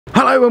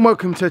Hello and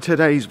welcome to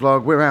today's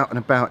vlog. We're out and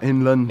about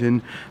in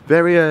London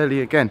very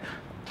early again,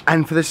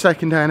 and for the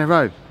second day in a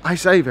row. I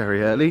say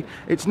very early,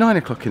 it's 9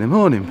 o'clock in the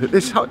morning, but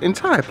this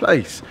entire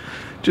place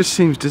just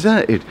seems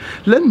deserted.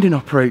 London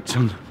operates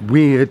on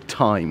weird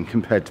time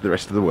compared to the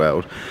rest of the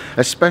world,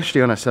 especially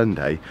on a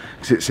Sunday,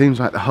 because it seems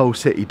like the whole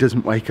city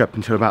doesn't wake up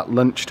until about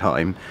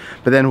lunchtime,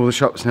 but then all the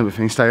shops and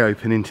everything stay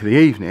open into the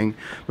evening,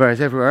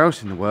 whereas everywhere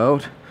else in the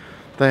world,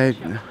 they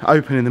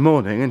open in the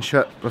morning and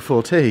shut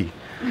before tea.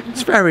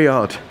 It's very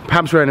odd.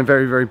 Pab's wearing a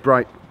very, very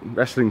bright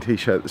wrestling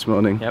t-shirt this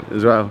morning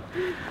as well.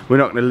 We're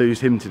not going to lose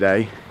him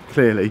today,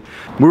 clearly.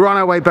 We're on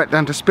our way back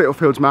down to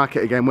Spitalfields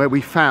Market again, where we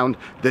found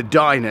the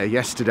diner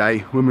yesterday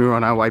when we were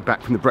on our way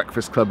back from the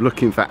Breakfast Club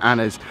looking for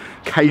Anna's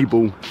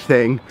cable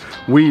thing.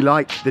 We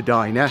like the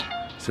diner,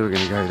 so we're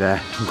going to go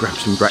there and grab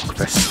some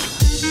breakfast.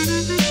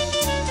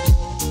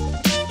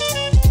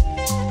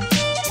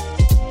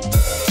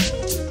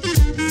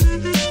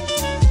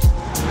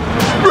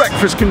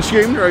 Breakfast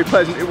consumed, very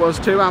pleasant it was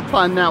too. Our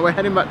plan now, we're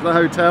heading back to the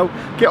hotel,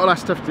 get all our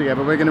stuff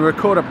together. We're going to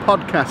record a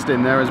podcast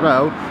in there as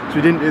well, so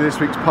we didn't do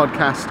this week's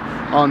podcast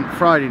on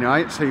Friday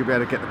night, so you'll be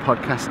able to get the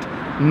podcast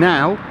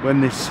now.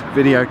 When this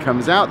video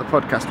comes out, the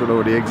podcast will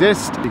already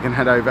exist. You can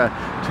head over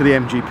to the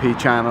MGP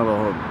channel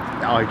or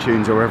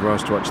iTunes or wherever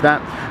else to watch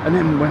that, and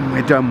then when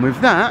we're done with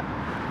that,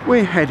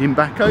 we're heading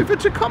back over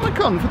to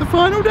Comic-Con for the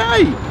final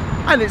day,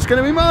 and it's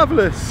going to be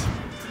marvellous.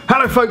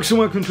 Hello folks and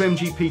welcome to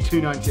MGP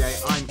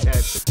 298, I'm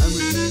Kev.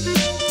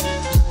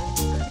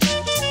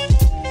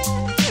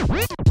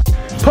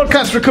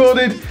 Podcast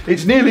recorded,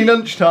 it's nearly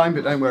lunchtime,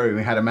 but don't worry,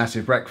 we had a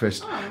massive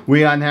breakfast.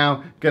 We are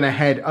now going to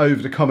head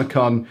over to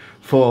Comic-Con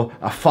for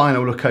a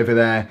final look over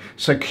there,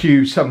 so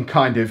cue some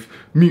kind of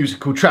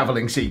musical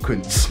travelling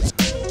sequence.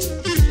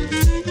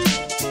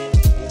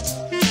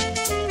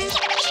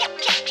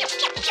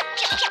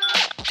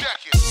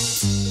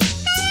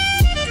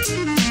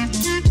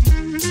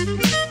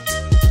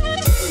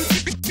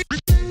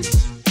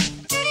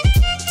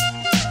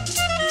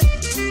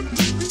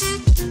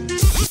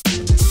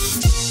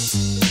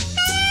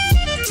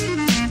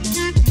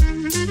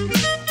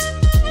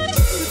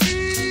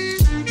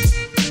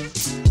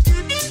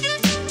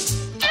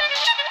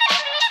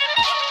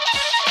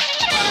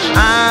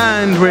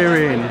 And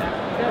we're in,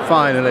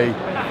 finally.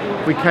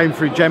 We came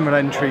through general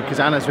entry because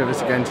Anna's with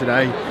us again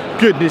today.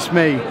 Goodness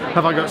me,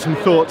 have I got some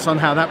thoughts on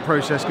how that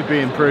process could be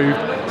improved.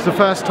 It's the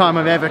first time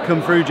I've ever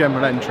come through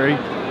general entry.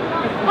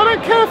 I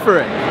don't care for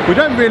it. We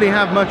don't really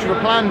have much of a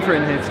plan for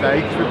in here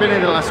today because we've been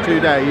in the last 2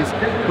 days.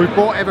 We've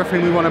bought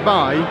everything we want to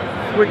buy.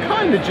 We're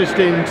kind of just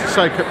in to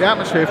soak up the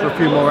atmosphere for a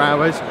few more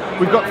hours.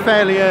 We've got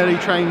fairly early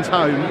trains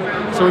home,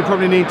 so we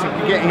probably need to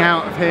be getting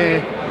out of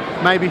here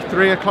maybe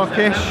 3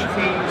 o'clock-ish,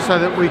 so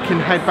that we can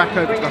head back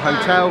over to the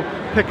hotel,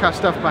 pick our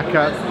stuff back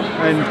up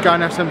and go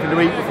and have something to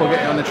eat before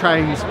getting on the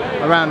trains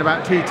around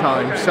about tea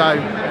time. So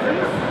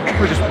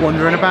we're just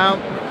wandering about,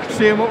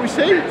 seeing what we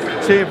see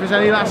if there's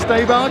any last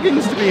day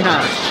bargains to be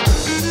had.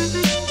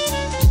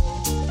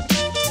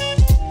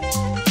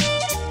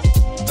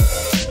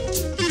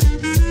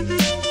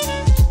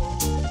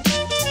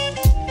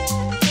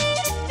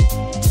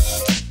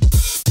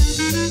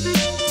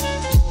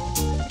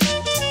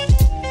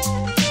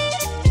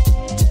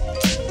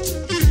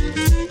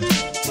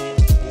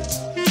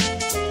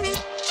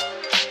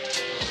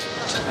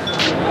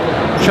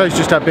 Shows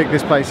just how big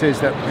this place is,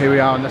 that here we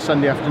are on a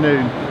Sunday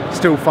afternoon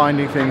still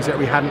finding things that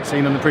we hadn't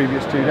seen on the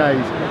previous 2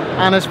 days.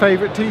 Anna's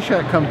favourite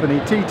t-shirt company,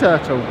 Tea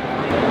Turtle.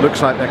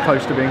 Looks like they're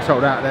close to being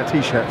sold out of their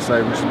t-shirts,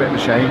 so which is a bit of a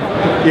shame.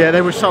 Yeah,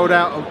 they were sold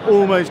out of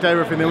almost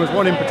everything. There was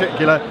one in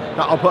particular that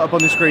I'll put up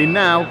on the screen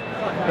now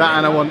that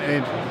Anna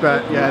wanted,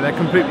 but yeah, they're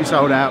completely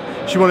sold out.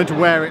 She wanted to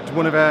wear it to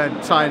one of her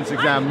science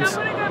exams.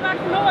 I'm going to go back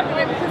and order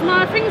it because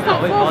my thing's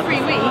not for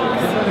 3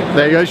 weeks.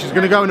 There you go, she's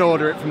going to go and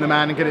order it from the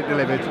man and get it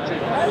delivered.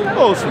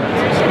 Awesome.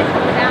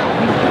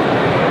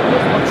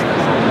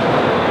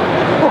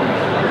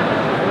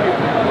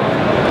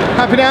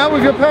 Happy now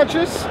with your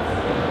purchase?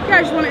 Yeah,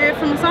 I just want it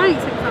from the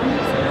science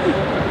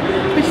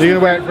exams. So you're going to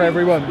wear it for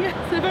everyone? Yes,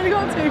 I've only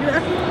got 2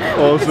 left.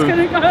 Awesome. I'm just going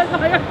to go,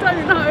 like, I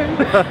don't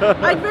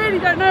know. I really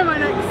don't know my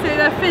next 2.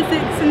 They're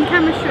physics and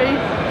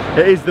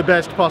chemistry. It is the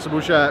best possible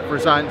shirt for a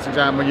science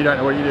exam when you don't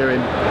know what you're doing.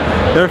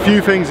 There are a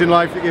few things in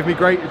life that give me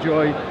greater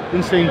joy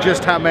than seeing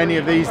just how many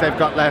of these they've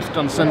got left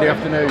on Sunday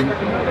afternoon.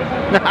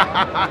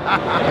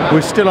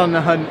 We're still on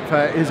the hunt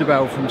for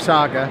Isabel from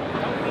Saga.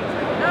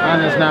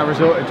 Anna's now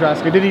resorted to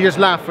ask her. Did he just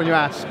laugh when you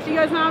asked? She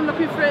goes, no, I'm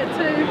looking for it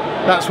too.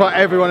 That's what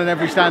everyone in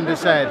every stand has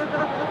said.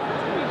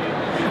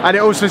 And it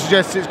also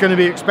suggests it's going to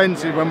be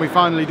expensive when we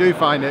finally do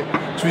find it.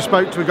 So we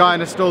spoke to a guy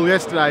in a stall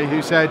yesterday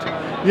who said,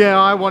 yeah,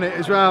 I want it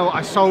as well.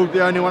 I sold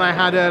the only one I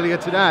had earlier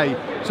today.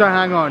 So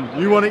hang on,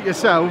 you want it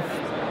yourself,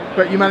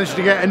 but you managed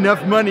to get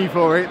enough money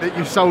for it that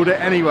you sold it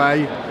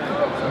anyway.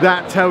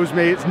 That tells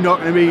me it's not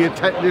going to be a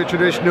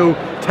traditional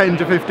 10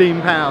 to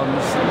 15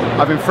 pounds.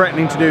 I've been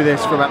threatening to do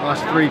this for about the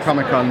last 3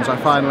 Comic-Cons. I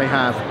finally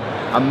have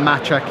a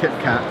matcha Kit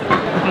Kat.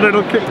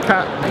 Little Kit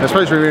Kat. They're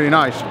supposed to be really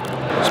nice.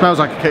 Smells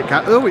like a Kit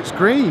Kat. Oh, it's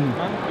green.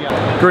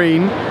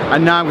 Green.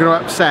 And now I'm going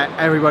to upset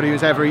everybody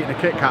who's ever eaten a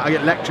Kit Kat. I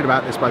get lectured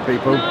about this by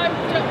people.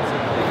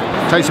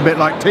 Tastes a bit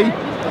like tea.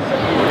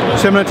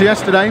 Similar to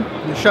yesterday,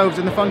 the shelves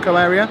in the Funko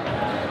area,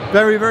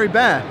 very, very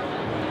bare.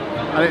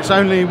 And it's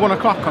only 1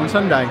 o'clock on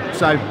Sunday.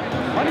 So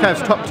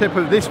Kev's top tip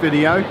of this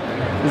video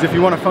is if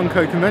you want a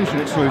Funko convention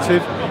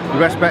exclusive, the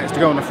best bet is to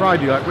go on a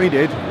Friday like we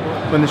did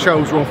when the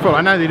shelves were all full.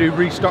 I know they do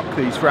restock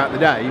these throughout the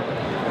day,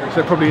 so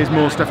there probably is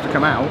more stuff to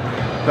come out,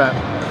 but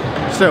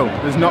still,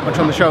 there's not much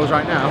on the shelves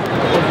right now.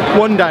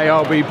 One day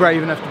I'll be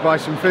brave enough to buy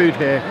some food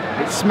here.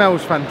 It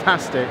smells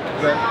fantastic,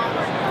 but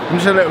I'm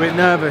just a little bit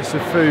nervous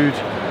of food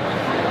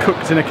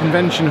cooked in a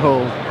convention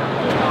hall.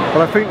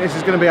 Well, I think this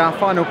is going to be our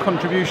final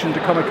contribution to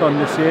Comic-Con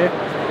this year.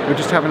 We're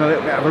just having a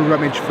little bit of a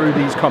rummage through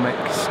these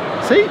comics.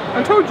 See?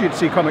 I told you to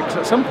see comics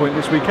at some point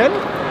this weekend.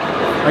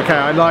 Okay,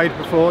 I lied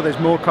before, there's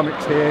more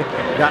comics here.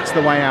 That's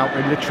the way out.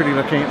 We're literally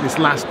looking at this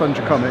last bunch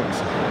of comics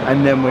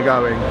and then we're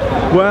going.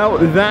 Well,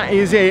 that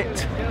is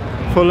it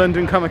for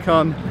London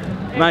Comic-Con,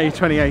 May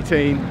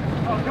 2018.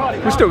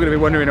 We're still going to be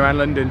wandering around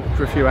London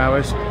for a few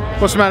hours.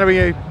 What's the matter with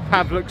you?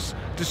 Pab looks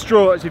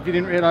distraught as if you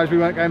didn't realise we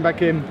weren't going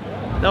back in.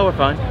 No, we're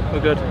fine.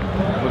 We're good.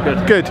 We're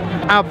good. Good.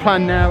 Our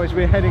plan now is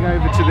we're heading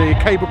over to the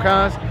cable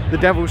cars, the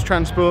Devil's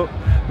Transport.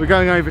 We're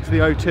going over to the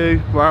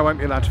O2, where I won't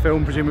be allowed to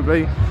film,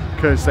 presumably,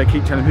 because they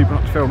keep telling people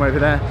not to film over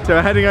there. So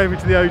we're heading over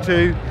to the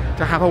O2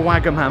 to have a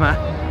Wagamama,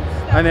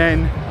 and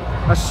then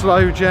a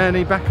slow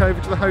journey back over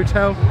to the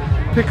hotel,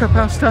 pick up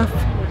our stuff,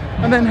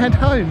 and then head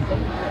home.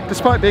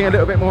 Despite being a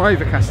little bit more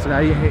overcast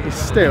today, it is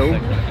still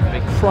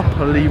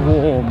properly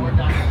warm.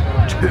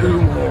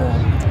 Too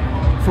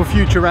warm. For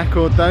future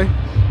record though,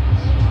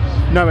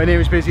 nowhere near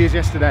as busy as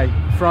yesterday.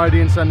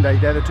 Friday and Sunday,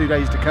 they're the 2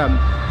 days to come.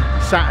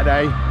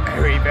 Saturday,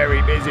 very,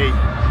 very busy.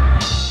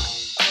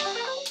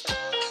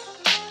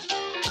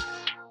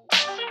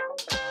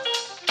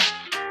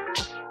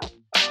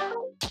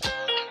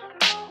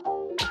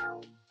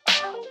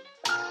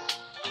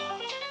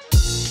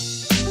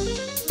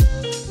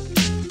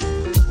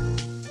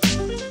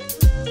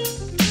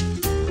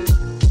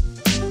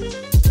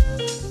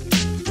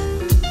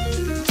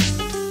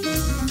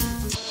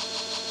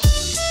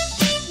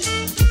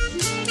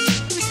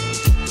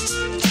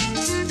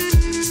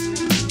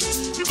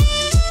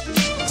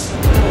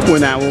 We're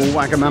now all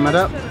Wagamama'd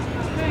up,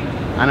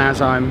 and as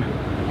I'm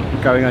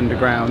going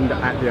underground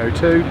at the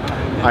O2,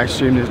 I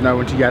assume there's no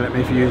one to yell at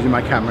me for using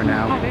my camera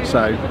now.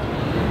 So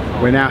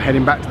we're now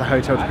heading back to the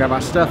hotel to grab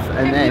our stuff,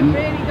 and then...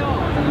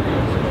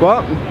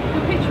 What? The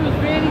picture was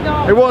really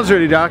dark. It was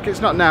really dark. It's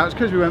not now. It's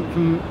because we went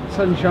from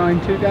sunshine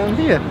to down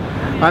here.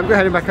 We're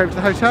heading back over to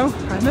the hotel,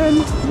 and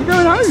then we're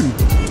going home.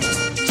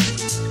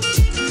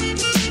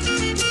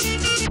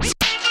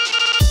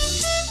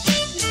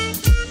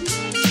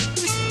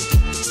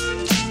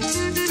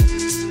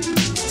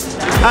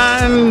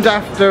 And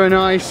after a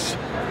nice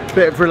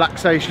bit of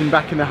relaxation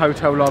back in the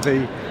hotel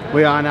lobby,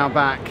 we are now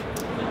back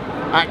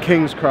at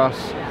King's Cross,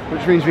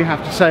 which means we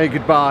have to say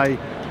goodbye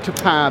to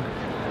Pab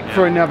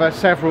for another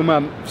several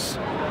months.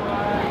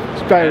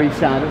 It's very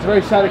sad. It's a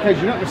very sad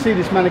occasion. You're not going to see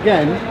this man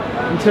again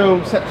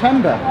until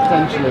September,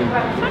 potentially.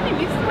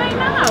 Funny, it's May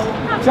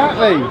now.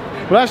 Exactly.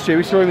 Well, last year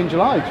we saw him in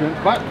July. We went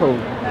to Blackpool.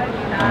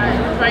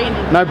 It's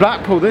raining. No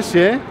Blackpool this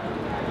year.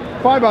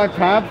 Bye bye,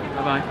 Pab.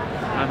 Bye bye.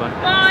 Bye bye.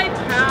 Bye,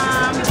 Pam.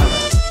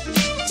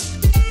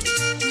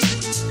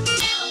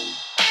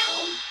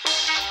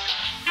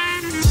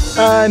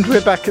 And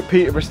we're back at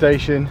Peterborough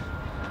station.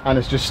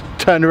 Anna's just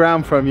turned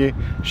around from you,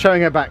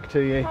 showing her back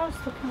to you. I was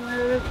looking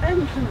at the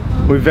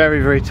entrance. We're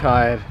very, very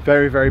tired,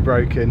 very, very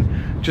broken.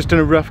 Just done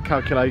a rough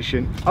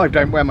calculation. I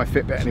don't wear my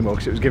Fitbit anymore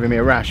because it was giving me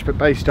a rash, but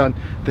based on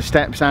the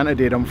steps Anna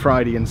did on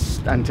Friday and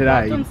today,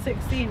 I've done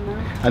 16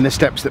 now. and the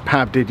steps that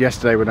Pab did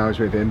yesterday when I was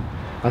with him,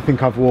 I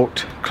think I've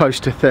walked close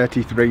to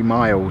 33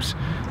 miles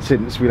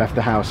since we left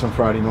the house on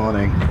Friday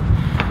morning,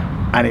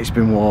 and it's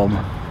been warm.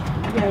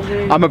 Yeah,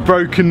 really. I'm a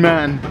broken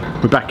man.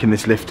 We're back in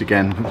this lift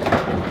again,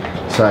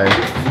 so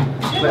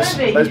let's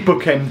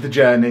bookend the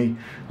journey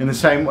in the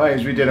same way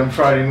as we did on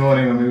Friday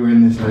morning when we were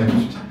in this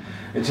lift.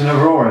 It's an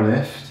Aurora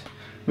lift.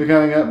 We're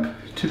going up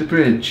to the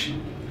bridge,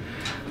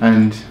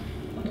 and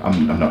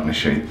I'm not going to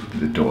show you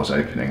the doors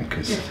opening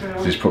because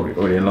this is probably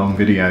already a long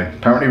video.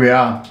 Apparently we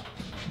are.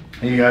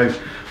 Here you go.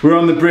 We're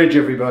on the bridge,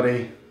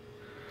 everybody.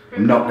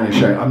 I'm not going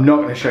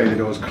to show you the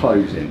doors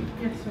closing.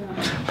 Yes, we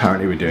are.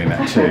 Apparently we're doing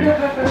that too.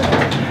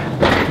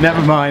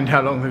 Never mind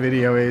how long the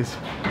video is.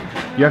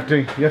 You have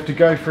to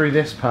go through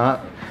this part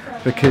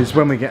because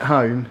when we get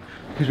home,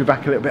 because we're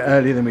back a little bit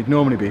earlier than we'd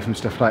normally be from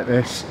stuff like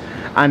this,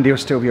 Andy will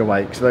still be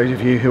awake. So those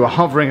of you who are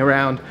hovering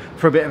around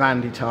for a bit of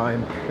Andy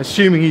time,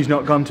 assuming he's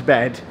not gone to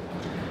bed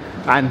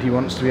and he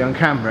wants to be on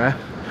camera,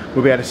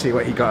 we'll be able to see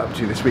what he got up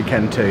to this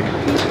weekend too.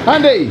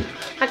 Andy!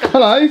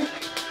 Hello!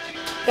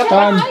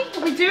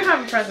 We do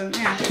have a present,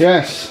 yeah.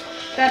 Yes.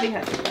 Daddy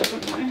has a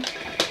present, though.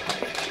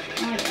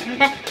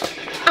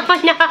 Oh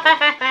no!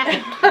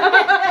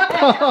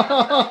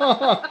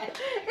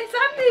 It's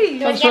Andy!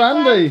 That's for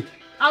Andy.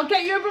 I'll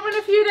get you a brother in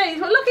a few days.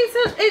 Well, look,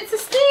 it's a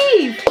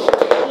Steve!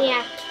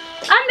 Yeah.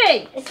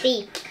 Andy!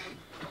 Steve.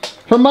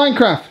 From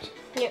Minecraft.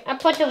 No, I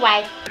put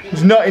away.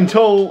 He's not at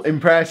all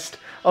impressed,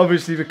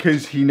 obviously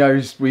because he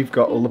knows we've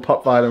got all the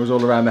pop vinyls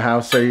all around the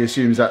house, so he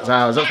assumes that's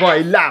ours. That's why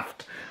he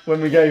laughed when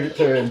we gave it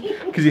to him,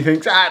 because he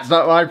thinks, that's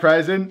not my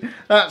present,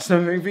 that's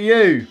something for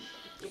you.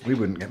 We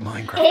wouldn't get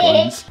Minecraft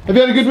ones. Have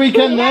you had a good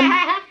weekend then?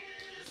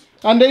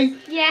 Andy?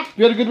 Yeah. Have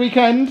you had a good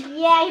weekend?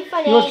 Yeah, you're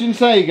funny. You watching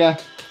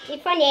Sega? You're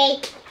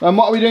funny. And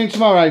what are we doing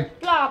tomorrow?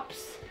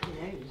 Blobs.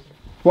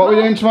 What are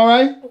we doing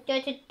tomorrow? Go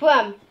to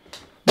Brum.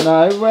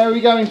 No, where are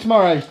we going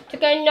tomorrow? To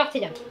go to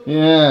Nottingham.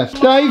 Yes.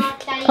 Dave?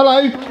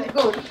 Hello?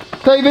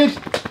 David?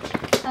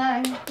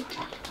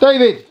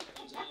 David?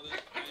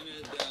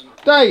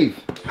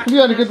 Dave? Have you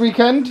had a good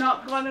weekend?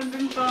 Not gone and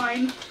been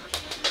fine.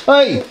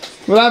 Hey,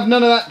 we'll have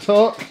none of that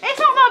talk. It's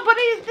not that, but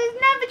it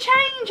never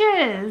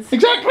changes.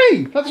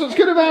 Exactly, that's what's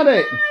good about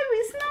it. No,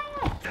 it's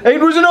not.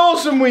 It was an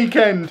awesome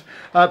weekend,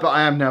 but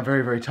I am now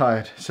very, very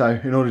tired. So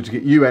in order to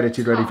get you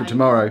edited ready for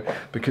tomorrow,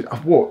 because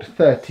I've walked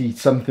 30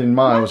 something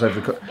miles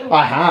over the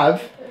I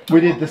have. We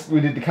did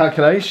the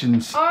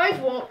calculations. I've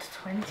walked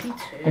 22.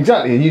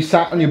 Exactly, and you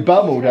sat on your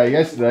bum all day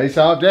yesterday,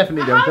 so I've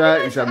definitely done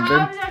 30 something.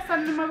 How did I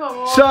stand in my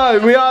bubble?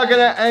 So we are going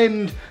to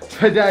end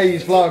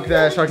today's vlog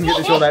there, so I can get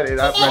this all edited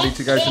up, ready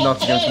to go to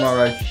Nottingham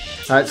tomorrow.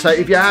 So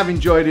if you have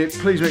enjoyed it,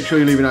 please make sure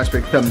you leave a nice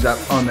big thumbs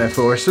up on there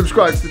for us.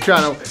 Subscribe to the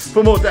channel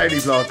for more daily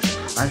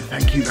vlogs, and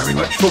thank you very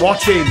much for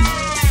watching.